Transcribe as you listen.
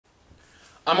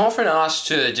I'm often asked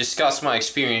to discuss my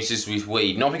experiences with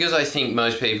weed, not because I think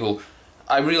most people...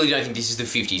 I really don't think this is the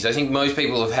 50s. I think most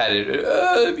people have had it.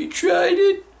 Have you tried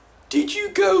it? Did you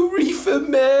go reefer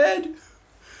mad?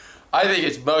 I think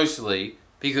it's mostly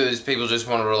because people just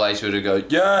want to relate to it and go,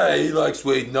 yeah, he likes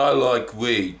weed and I like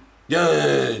weed.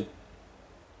 Yeah.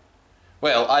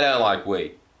 Well, I don't like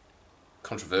weed.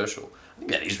 Controversial. I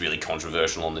think that is really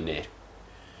controversial on the net.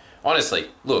 Honestly,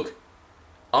 look,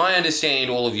 I understand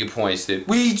all of your points that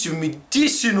weed's a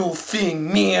medicinal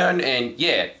thing, man, and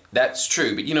yeah, that's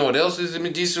true. But you know what else is a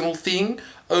medicinal thing?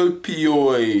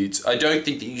 Opioids. I don't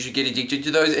think that you should get addicted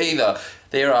to those either.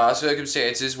 There are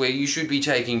circumstances where you should be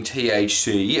taking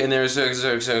THC, and there are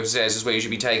circumstances where you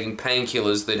should be taking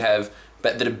painkillers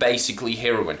that are basically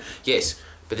heroin. Yes,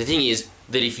 but the thing is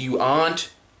that if you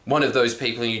aren't one of those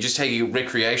people and you just take it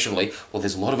recreationally, well,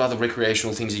 there's a lot of other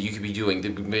recreational things that you could be doing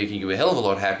that would be making you a hell of a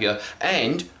lot happier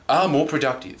and are more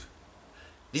productive.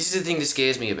 This is the thing that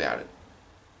scares me about it.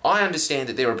 I understand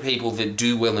that there are people that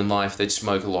do well in life that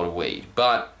smoke a lot of weed,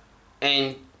 God,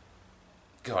 I'm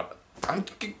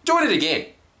doing it again.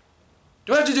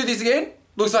 Do I have to do this again?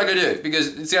 Looks like I do,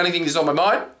 because it's the only thing that's on my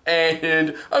mind,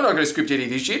 and I'm not going to script any of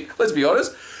this shit, let's be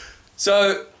honest.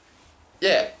 So,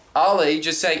 yeah, Ali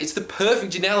just saying it's the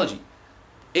perfect analogy.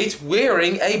 It's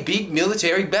wearing a big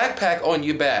military backpack on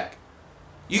your back.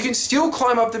 You can still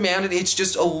climb up the mountain, it's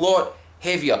just a lot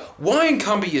heavier. Why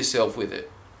encumber yourself with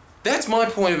it? That's my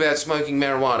point about smoking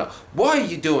marijuana. Why are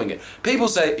you doing it? People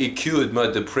say it cured my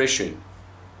depression.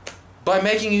 By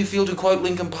making you feel, to quote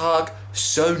Linkin Park,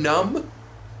 so numb?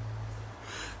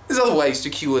 There's other ways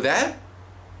to cure that.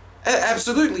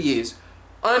 Absolutely is.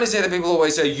 I understand that people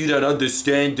always say, you don't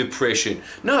understand depression.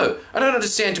 No, I don't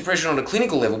understand depression on a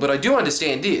clinical level, but I do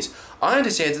understand this. I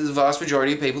understand that the vast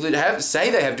majority of people that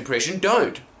say they have depression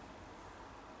don't.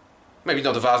 Maybe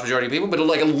not the vast majority of people, but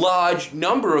like a large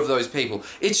number of those people.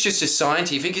 It's just a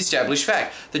scientific established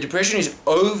fact. The depression is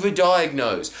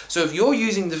overdiagnosed. So if you're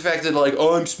using the fact that like,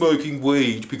 I'm smoking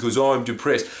weed because I'm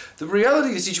depressed, the reality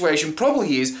of the situation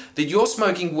probably is that your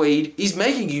smoking weed is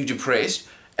making you depressed,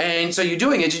 and so you're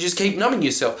doing it to just keep numbing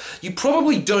yourself. You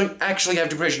probably don't actually have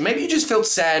depression. Maybe you just felt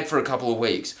sad for a couple of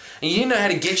weeks, and you didn't know how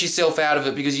to get yourself out of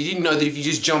it because you didn't know that if you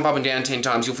just jump up and down 10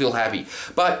 times, you'll feel happy.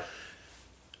 But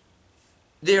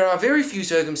there are very few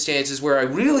circumstances where I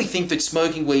really think that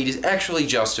smoking weed is actually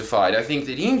justified. I think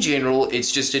that in general,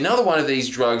 it's just another one of these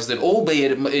drugs that,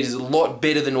 albeit it is a lot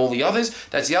better than all the others,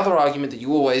 that's the other argument that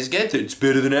you always get, that it's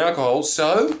better than alcohol,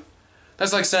 so?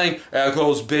 That's like saying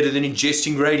alcohol's better than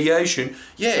ingesting radiation.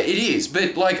 Yeah, it is,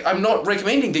 but like, I'm not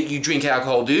recommending that you drink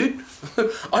alcohol, dude.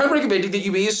 I'm recommending that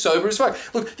you be as sober as fuck.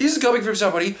 Look, this is coming from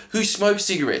somebody who smokes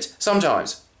cigarettes,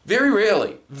 sometimes. Very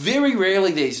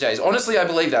rarely these days. Honestly, I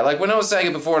believe that. Like, when I was saying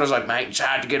it before, and I was like, mate, it's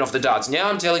hard to get off the darts. Now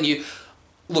I'm telling you,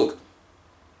 look,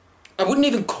 I wouldn't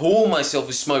even call myself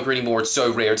a smoker anymore. It's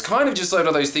so rare. It's kind of just one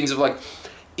of those things of like,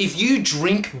 if you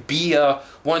drink beer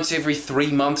once every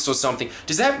 3 months or something,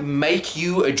 does that make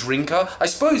you a drinker? I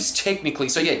suppose technically.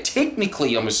 So yeah,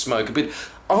 technically I'm a smoker, but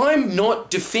I'm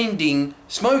not defending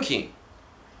smoking.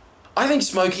 I think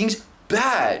smoking's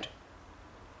bad.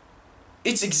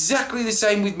 It's exactly the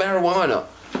same with marijuana.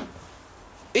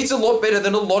 It's a lot better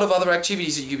than a lot of other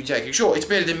activities that you could be taking. Sure, it's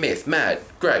better than meth, mad,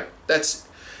 great.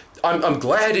 I'm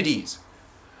glad it is.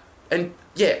 And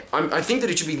yeah, I think that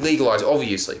it should be legalized,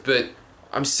 obviously, but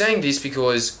I'm saying this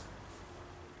because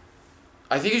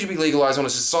I think it should be legalized on a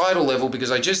societal level,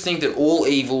 because I just think that all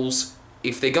evils,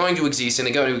 if they're going to exist, and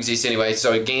they're going to exist anyway,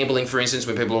 so gambling, for instance,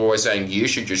 when people are always saying, you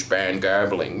should just ban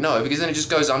gambling. No, because then it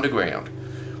just goes underground.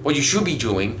 What you should be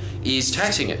doing is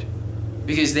taxing it,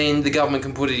 because then the government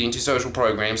can put it into social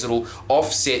programs that'll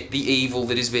offset the evil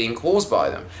that is being caused by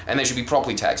them. And they should be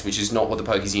properly taxed, which is not what the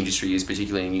pokies industry is,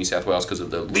 particularly in New South Wales, because of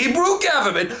the Liberal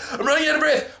government. I'm running out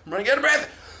of breath.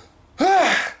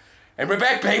 And we're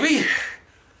back, baby.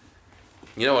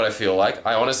 You know what I feel like?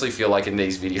 I honestly feel like in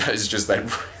these videos, just that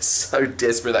so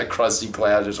desperate, that crusty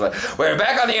cloud, just like, we're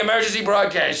back on the emergency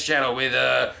broadcast channel with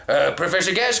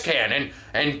Professor Gascan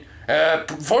and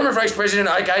former Vice President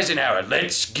Ike Eisenhower.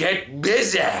 Let's get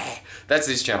busy. That's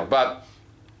this channel, but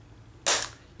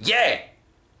yeah,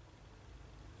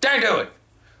 don't do it.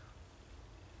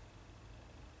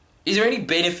 Is there any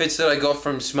benefits that I got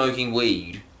from smoking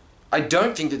weed? I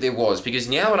don't think that there was, because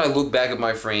now when I look back at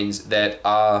my friends that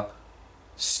are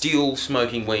still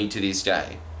smoking weed to this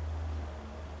day,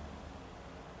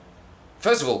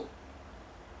 first of all,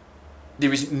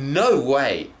 there is no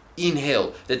way in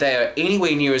hell that they are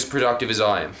anywhere near as productive as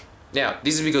I am. Now,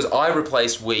 this is because I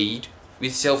replaced weed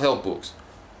with self-help books.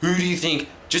 Who do you think,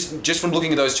 just from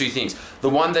looking at those two things, the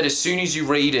one that as soon as you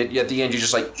read it, at the end you're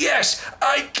just like, yes,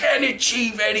 I can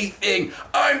achieve anything.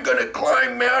 I'm gonna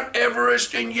climb Mount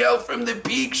Everest and yell from the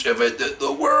peaks of it that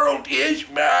the world is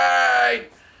mine.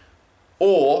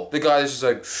 Or the guy that's just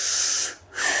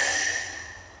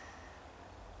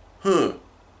like,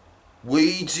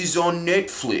 Weeds is on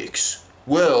Netflix.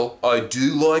 Well, I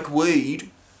do like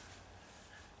weed.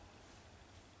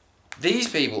 These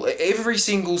people, every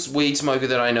single weed smoker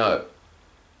that I know,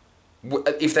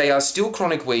 if they are still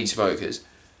chronic weed smokers,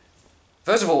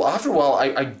 first of all, after a while,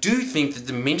 I do think that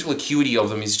the mental acuity of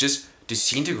them is just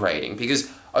disintegrating.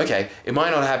 Because, okay, it might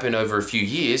not happen over a few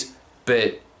years,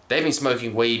 but they've been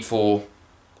smoking weed for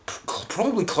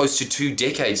probably close to 2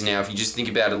 decades now, if you just think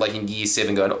about it, like in year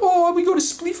 7 going, oh, we got a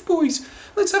spliff, boys.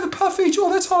 Let's have a puff each.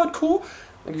 Oh, that's hardcore.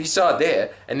 Like if you start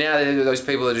there, and now there are those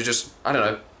people that are just, I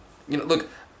don't know, look,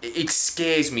 it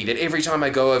scares me that every time I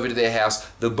go over to their house,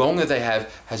 the bong that they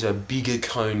have has a bigger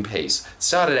cone piece. It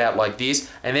started out like this,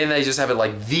 and then they just have it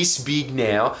like this big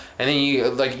now, and then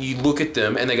you look at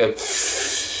them and they go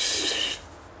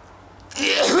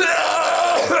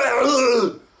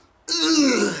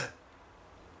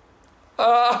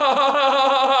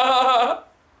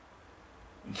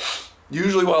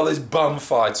usually while there's bum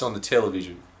fights on the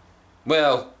television.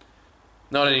 Well,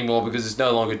 not anymore because it's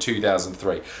no longer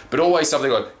 2003. But always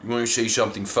something like, you want to see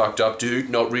something fucked up, dude?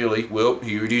 Not really. Well,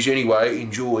 here it is anyway.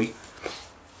 Enjoy.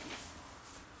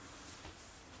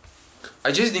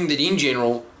 I just think that in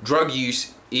general, drug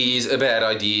use is a bad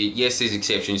idea. Yes, there's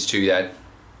exceptions to that.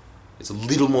 It's a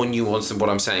little more nuanced than what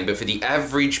I'm saying. But for the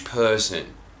average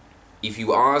person, if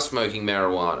you are smoking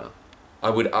marijuana,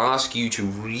 I would ask you to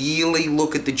really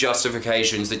look at the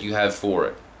justifications that you have for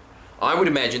it. I would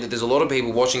imagine that there's a lot of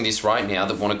people watching this right now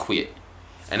that want to quit.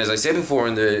 And as I said before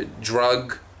in the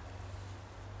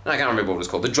I can't remember what it's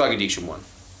called, the drug addiction one.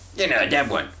 You know, that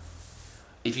one.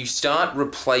 If you start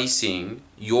replacing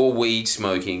your weed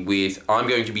smoking with, I'm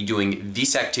going to be doing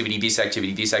this activity, this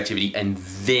activity, this activity, and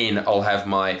then I'll have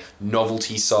my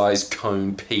novelty-sized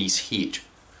cone piece hit.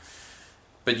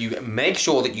 But you make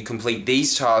sure that you complete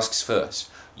these tasks first.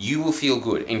 You will feel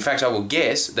good. In fact, I will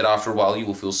guess that after a while you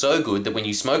will feel so good that when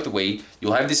you smoke the weed,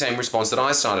 you'll have the same response that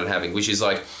I started having, which is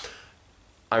like,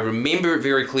 I remember it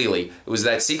very clearly. It was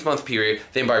that 6-month period,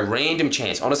 then by random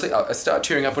chance, honestly, I start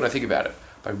tearing up when I think about it.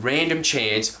 By random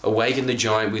chance, Awaken the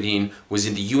Giant Within was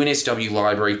in the UNSW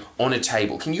library on a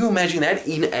table. Can you imagine that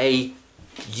in a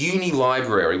uni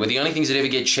library where the only things that ever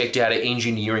get checked out are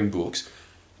engineering books?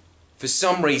 For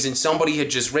some reason, somebody had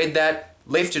just read that,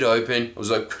 left it open. I was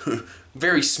like,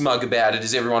 very smug about it,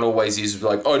 as everyone always is,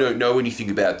 like, I don't know anything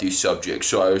about this subject,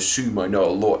 so I assume I know a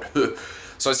lot.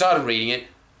 So I started reading it,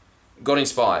 got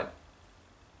inspired.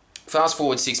 Fast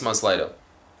forward 6 months later.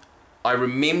 I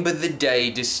remember the day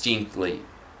distinctly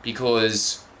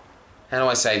because, how do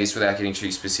I say this without getting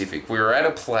too specific? We were at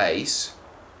a place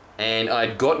and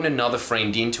I'd gotten another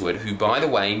friend into it who, by the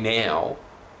way, now,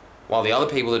 while the other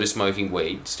people that are smoking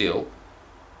weed still,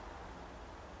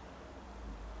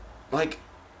 like,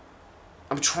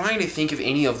 I'm trying to think of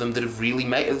any of them that have really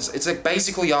made it. It's like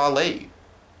basically Ali.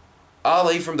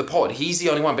 Ali from the pod, he's the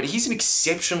only one, but he's an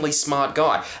exceptionally smart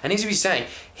guy. And as he was saying,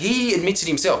 he admits it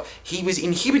himself. He was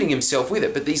inhibiting himself with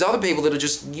it, but these other people that are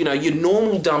just, you know, your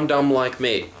normal dum-dum like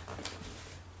me,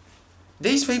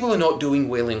 these people are not doing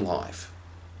well in life.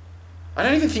 I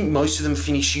don't even think most of them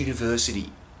finish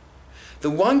university. The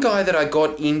one guy that I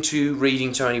got into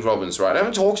reading Tony Robbins, right? I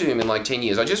haven't talked to him in like 10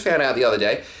 years. I just found out the other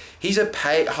day, he's a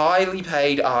highly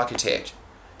paid architect.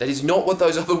 That is not what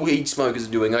those other weed smokers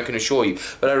are doing, I can assure you.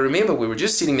 But I remember we were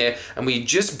just sitting there and we had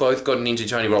just both gotten into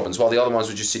Tony Robbins while the other ones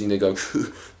were just sitting there going,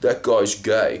 that guy's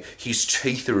gay. His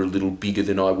teeth are a little bigger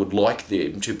than I would like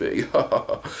them to be.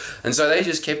 And so they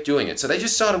just kept doing it. So they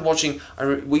just started watching,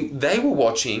 they were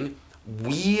watching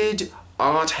weird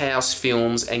art house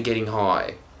films and getting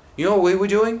high. You know what we were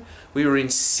doing? We were in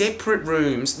separate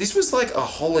rooms. This was like a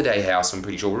holiday house, I'm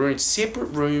pretty sure. We were in separate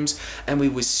rooms and we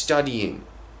were studying.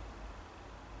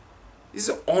 This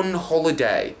is on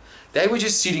holiday. They were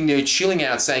just sitting there chilling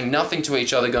out, saying nothing to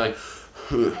each other, going,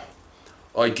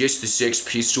 I guess the Sex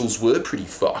Pistols were pretty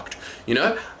fucked. You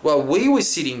know? Well, we were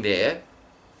sitting there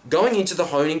going into the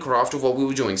honing craft of what we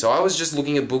were doing. So I was just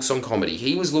looking at books on comedy.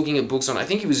 He was looking at books on, I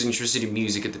think he was interested in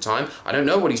music at the time. I don't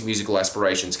know what his musical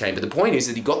aspirations came, but the point is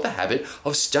that he got the habit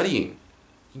of studying.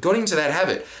 He got into that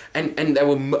habit. And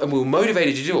we were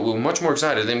motivated to do it. We were much more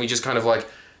excited. Then we just kind of like,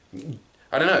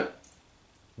 I don't know,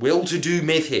 well-to-do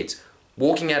meth heads.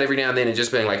 walking out every now and then and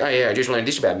just being like, oh yeah, I just learned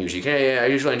this about music. Yeah, I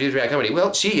just learned this about comedy.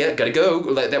 Well, see ya, gotta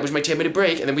go. That was my 10-minute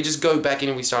break. And then we just go back in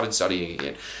and we started studying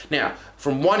again. Now,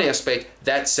 from one aspect,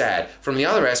 that's sad. From the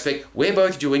other aspect, we're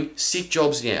both doing sick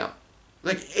jobs now.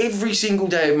 Like, every single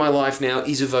day of my life now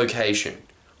is a vocation.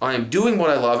 I am doing what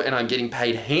I love and I'm getting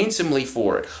paid handsomely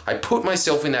for it. I put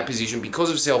myself in that position because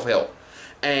of self-help.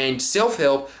 And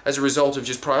self-help as a result of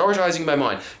just prioritizing my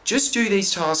mind. Just do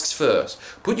these tasks first.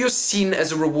 Put your sin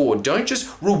as a reward. Don't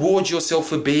just reward yourself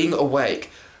for being awake.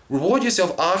 Reward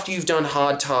yourself after you've done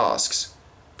hard tasks.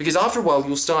 Because after a while,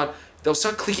 they'll start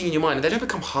clicking in your mind and they don't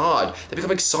become hard. They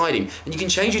become exciting. And you can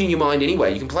change it in your mind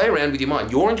anyway. You can play around with your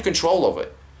mind. You're in control of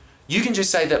it. You can just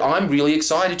say that I'm really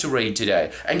excited to read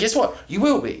today. And guess what? You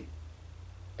will be.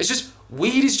 It's just,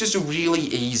 weed is just a really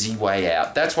easy way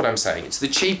out. That's what I'm saying. It's the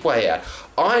cheap way out.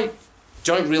 I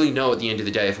don't really know at the end of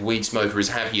the day if a weed smoker is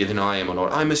happier than I am or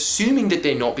not. I'm assuming that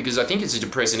they're not because I think it's a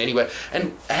depressant anyway.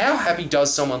 And how happy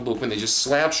does someone look when they're just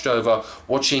slouched over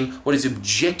watching what is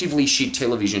objectively shit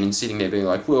television and sitting there being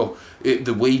like, well,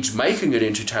 the weed's making it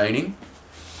entertaining.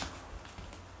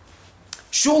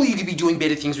 Surely you could be doing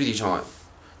better things with your time.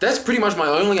 That's pretty much my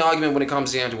only argument when it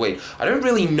comes down to weed. I don't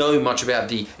really know much about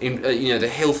the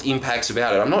health impacts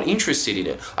about it. I'm not interested in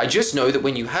it. I just know that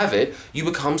when you have it, you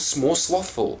become more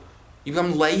slothful. You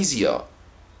become lazier.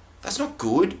 That's not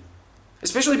good.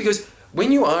 Especially because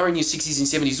when you are in your 60s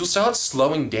and 70s, you'll start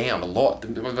slowing down a lot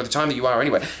by the time that you are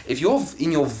anyway. If you're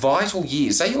in your vital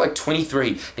years, say you're like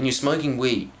 23 and you're smoking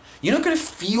weed, you're not going to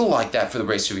feel like that for the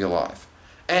rest of your life.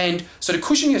 And so to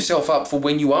cushion yourself up for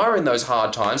when you are in those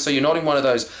hard times, so you're not in one of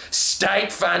those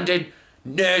state-funded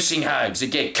nursing homes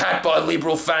that get cut by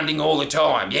Liberal funding all the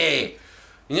time, yeah.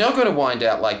 You're not going to wind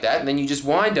out like that, and then you just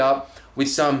wind up with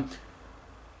some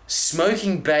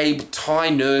smoking babe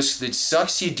Thai nurse that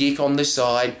sucks your dick on the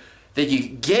side that you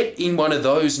get in one of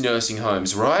those nursing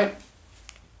homes, right?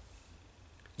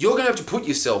 You're going to have to put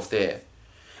yourself there.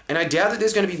 And I doubt that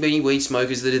there's going to be many weed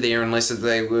smokers that are there unless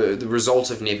they were the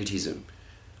result of nepotism.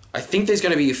 I think there's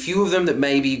going to be a few of them that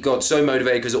maybe got so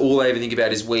motivated because all they ever think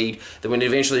about is weed that when it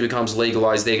eventually becomes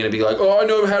legalized, they're going to be like, oh, I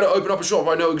know how to open up a shop.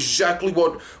 I know exactly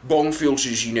what bong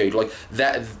filters you need. Like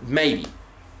that, maybe.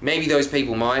 Maybe those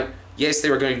people might. Yes,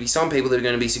 there are going to be some people that are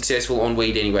going to be successful on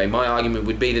weed anyway. My argument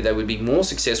would be that they would be more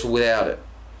successful without it.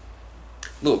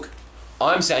 Look,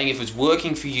 I'm saying if it's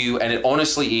working for you, and it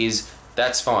honestly is,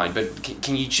 that's fine, but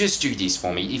can you just do this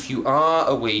for me? If you are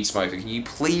a weed smoker, can you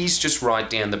please just write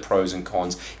down the pros and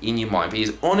cons in your mind? Be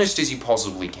as honest as you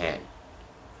possibly can.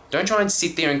 Don't try and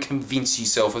sit there and convince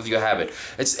yourself of your habit.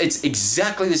 It's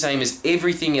exactly the same as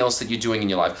everything else that you're doing in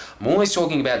your life. I'm always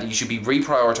talking about that you should be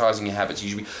reprioritizing your habits. You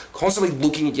should be constantly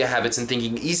looking at your habits and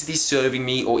thinking, is this serving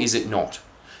me or is it not?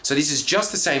 So this is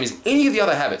just the same as any of the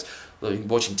other habits.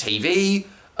 Watching TV,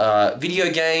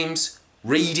 video games,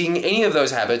 reading, any of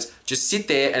those habits, just sit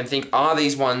there and think, are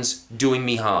these ones doing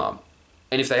me harm?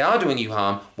 And if they are doing you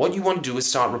harm, what you want to do is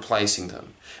start replacing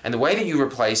them. And the way that you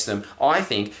replace them, I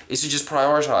think, is to just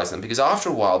prioritize them. Because after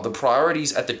a while, the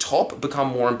priorities at the top become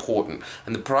more important.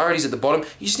 And the priorities at the bottom,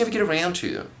 you just never get around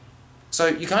to them. So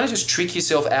you kind of just trick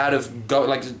yourself out of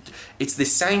it's the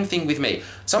same thing with me.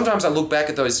 Sometimes I look back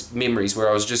at those memories where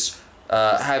I was just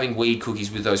having weed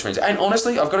cookies with those friends. And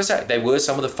honestly, I've got to say, they were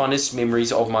some of the funnest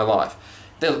memories of my life.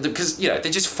 Because, they're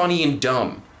just funny and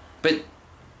dumb. But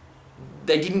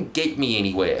they didn't get me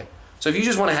anywhere. So if you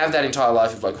just want to have that entire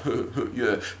life of like,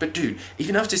 yeah. But dude,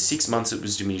 even after 6 months it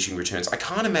was diminishing returns. I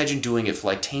can't imagine doing it for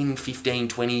like 10, 15,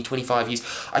 20, 25 years.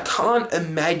 I can't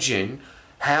imagine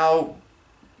how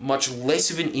much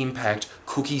less of an impact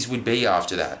cookies would be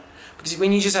after that. Because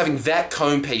when you're just having that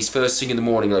cone piece first thing in the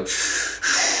morning, like,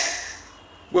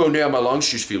 well, now my lungs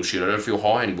just feel shit. I don't feel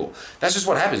high anymore. That's just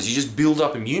what happens. You just build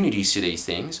up immunities to these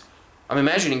things. I'm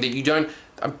imagining that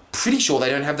I'm pretty sure they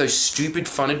don't have those stupid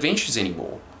fun adventures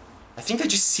anymore. I think they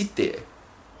just sit there.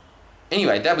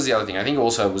 Anyway, that was the other thing. I think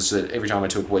also was that every time I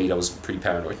took weed, I was pretty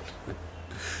paranoid.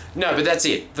 No, but that's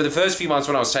it. For the first few months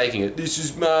when I was taking it, this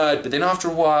is mad. But then after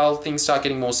a while, things start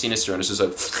getting more sinister, and it's just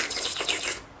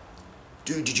like,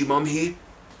 dude, did your mum hear?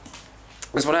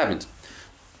 That's what happens.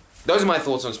 Those are my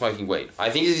thoughts on smoking weed. I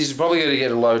think this is probably going to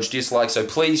get a large dislike, so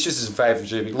please, just as a favour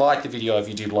to me, like the video if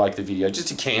you did like the video, just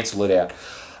to cancel it out.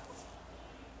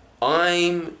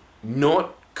 I'm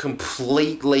not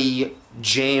completely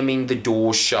jamming the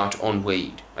door shut on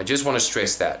weed. I just want to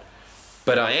stress that.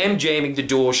 But I am jamming the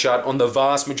door shut on the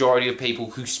vast majority of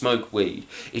people who smoke weed.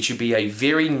 It should be a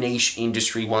very niche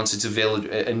industry once it's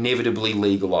inevitably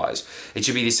legalized. It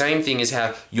should be the same thing as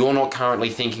how you're not currently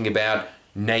thinking about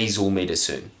nasal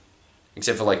medicine.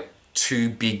 Except for like two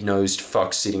big-nosed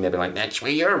fucks sitting there being like, that's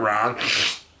where you're wrong.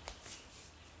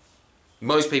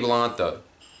 Most people aren't, though.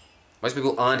 Most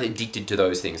people aren't addicted to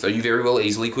those things, though you very well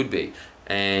easily could be.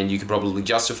 And you could probably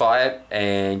justify it,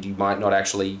 and you might not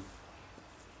actually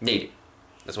need it.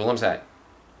 That's all I'm saying.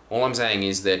 All I'm saying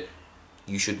is that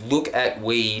you should look at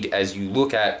weed as you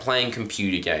look at playing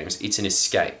computer games. It's an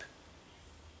escape.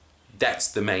 That's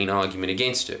the main argument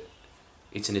against it.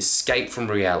 It's an escape from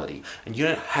reality. And you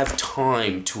don't have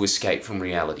time to escape from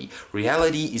reality.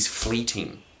 Reality is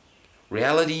fleeting.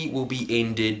 Reality will be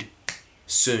ended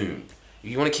soon. If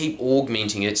you want to keep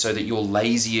augmenting it so that you're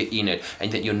lazier in it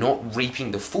and that you're not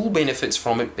reaping the full benefits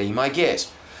from it, be my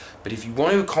guest. But if you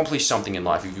want to accomplish something in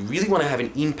life, if you really want to have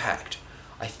an impact,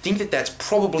 I think that that's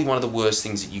probably one of the worst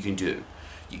things that you can do.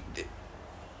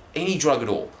 Any drug at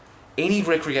all, any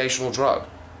recreational drug,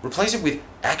 replace it with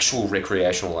actual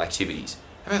recreational activities.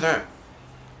 How about that?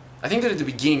 I think that at the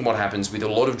beginning what happens with a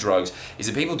lot of drugs is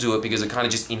that people do it because it kind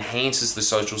of just enhances the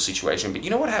social situation. But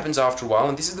you know what happens after a while?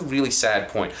 And this is the really sad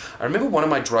point. I remember one of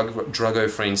my druggo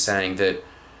friends saying that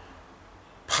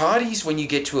parties when you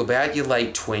get to about your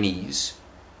late 20s,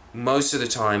 most of the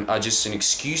time are just an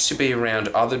excuse to be around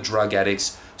other drug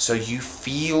addicts so you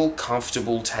feel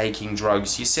comfortable taking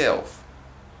drugs yourself.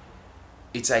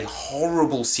 It's a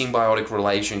horrible symbiotic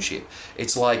relationship.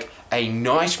 It's like a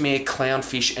nightmare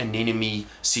clownfish anemone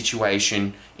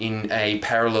situation in a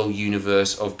parallel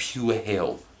universe of pure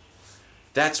hell.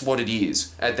 That's what it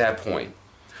is at that point.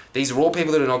 These are all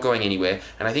people that are not going anywhere,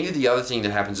 and I think that the other thing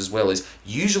that happens as well is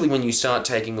usually when you start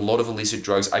taking a lot of illicit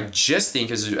drugs, I just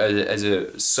think as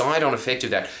a side-on effect of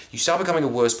that, you start becoming a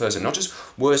worse person. Not just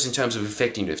worse in terms of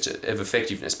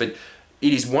effectiveness, but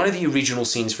it is one of the original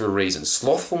sins for a reason.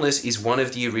 Slothfulness is one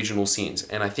of the original sins.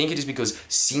 And I think it is because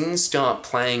sins start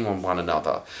playing on one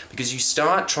another. Because you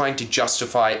start trying to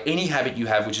justify any habit you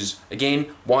have, which is, again,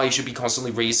 why you should be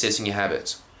constantly reassessing your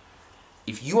habits.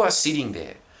 If you are sitting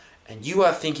there and you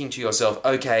are thinking to yourself,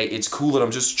 okay, it's cool that I'm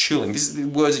just chilling. This is the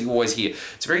words that you always hear.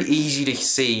 It's very easy to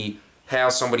see how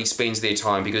somebody spends their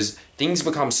time because things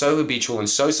become so habitual and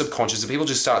so subconscious that people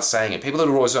just start saying it. People that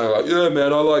are always saying, like, yeah,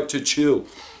 man, I like to chill.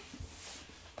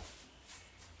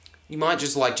 You might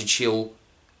just like to chill,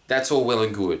 that's all well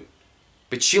and good.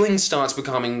 But chilling starts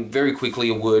becoming very quickly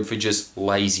a word for just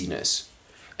laziness.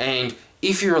 And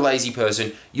if you're a lazy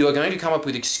person, you are going to come up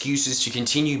with excuses to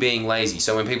continue being lazy.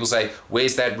 So when people say,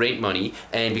 where's that rent money?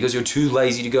 And because you're too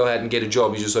lazy to go out and get a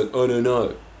job, you're just like, I don't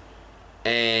know.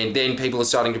 And then people are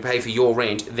starting to pay for your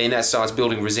rent, then that starts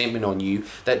building resentment on you.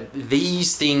 That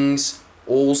these things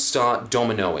all start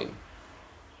dominoing,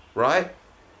 right?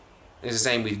 It's the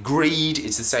same with greed,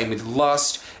 it's the same with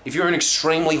lust. If you're an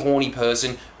extremely horny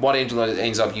person, what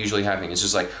ends up usually happening is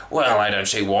just like, well, I don't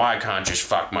see why I can't just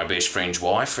fuck my best friend's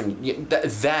wife. And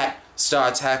that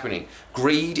starts happening.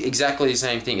 Greed, exactly the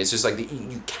same thing. It's just like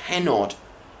you cannot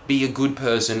be a good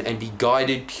person and be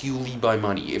guided purely by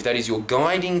money. If that is your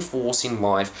guiding force in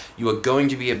life, you are going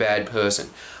to be a bad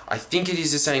person. I think it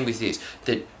is the same with this,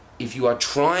 that if you are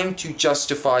trying to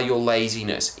justify your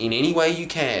laziness in any way you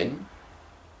can,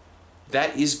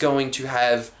 that is going to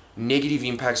have negative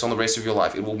impacts on the rest of your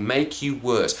life. It will make you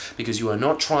worse because you are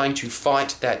not trying to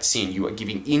fight that sin. You are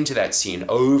giving into that sin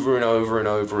over and over and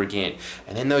over again.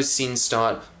 And then those sins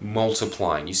start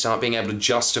multiplying. You start being able to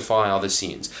justify other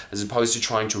sins as opposed to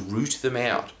trying to root them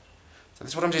out. So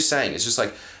that's what I'm just saying. It's just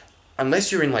like,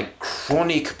 unless you're in like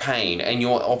chronic pain and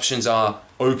your options are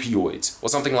opioids or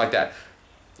something like that.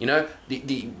 You know,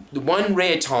 the one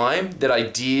rare time that I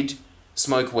did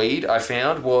smoke weed, I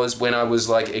found, was when I was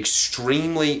like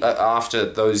extremely after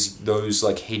those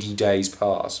like heady days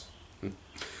passed.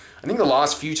 I think the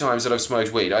last few times that I've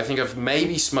smoked weed, I think I've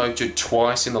maybe smoked it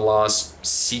twice in the last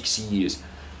 6 years.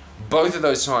 Both of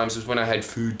those times was when I had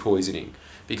food poisoning,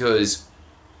 because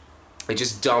it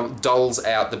just dulls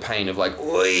out the pain of like,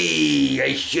 oi,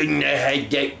 I shouldn't have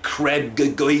had that crab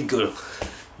giggle.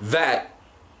 That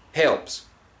helps.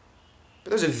 But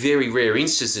those are very rare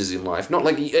instances in life. Not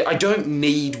like, I don't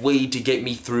need weed to get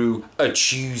me through a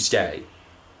Tuesday,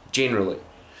 generally.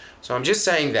 So I'm just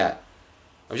saying that.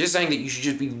 I'm just saying that you should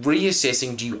just be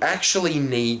reassessing, do you actually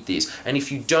need this? And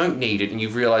if you don't need it and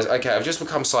you've realized, okay, I've just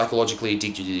become psychologically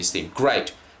addicted to this thing,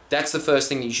 great. That's the first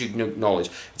thing that you should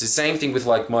acknowledge. It's the same thing with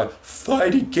like my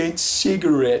fight against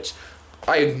cigarettes.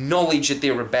 I acknowledge that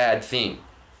they're a bad thing.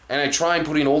 And I try and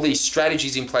put in all these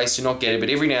strategies in place to not get it, but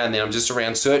every now and then I'm just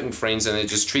around certain friends and it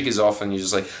just triggers off and you're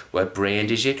just like, what brand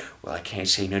is it? Well, I can't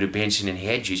say no to Benson and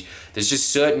Hedges. There's just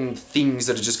certain things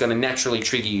that are just going to naturally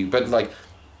trigger you. But like,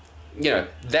 you know,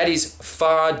 that is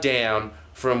far down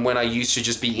from when I used to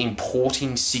just be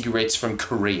importing cigarettes from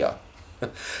Korea.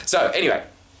 So anyway,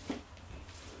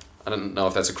 I don't know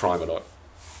if that's a crime or not.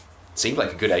 Seemed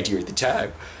like a good idea at the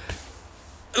time.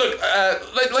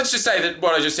 look, let's just say that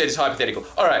what I just said is hypothetical.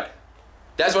 All right,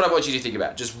 that's what I want you to think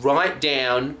about. Just write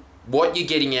down what you're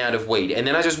getting out of weed, and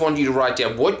then I just want you to write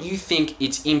down what you think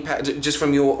its impact, just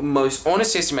from your most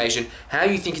honest estimation, how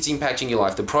you think it's impacting your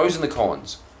life, the pros and the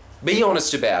cons. Be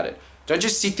honest about it. Don't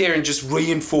just sit there and just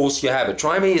reinforce your habit.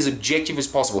 Try and be as objective as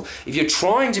possible. If you're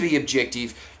trying to be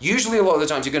objective, usually a lot of the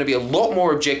times you're going to be a lot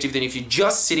more objective than if you're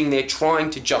just sitting there trying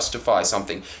to justify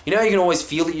something. You know, you can always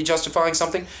feel that you're justifying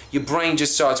something. Your brain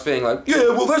just starts being like, yeah,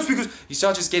 well, that's because... You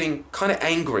start just getting kind of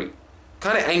angry.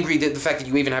 Kind of angry that the fact that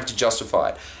you even have to justify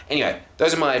it. Anyway,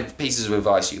 those are my pieces of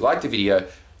advice. You like the video,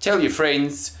 tell your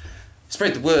friends,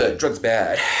 spread the word, drugs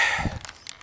bad.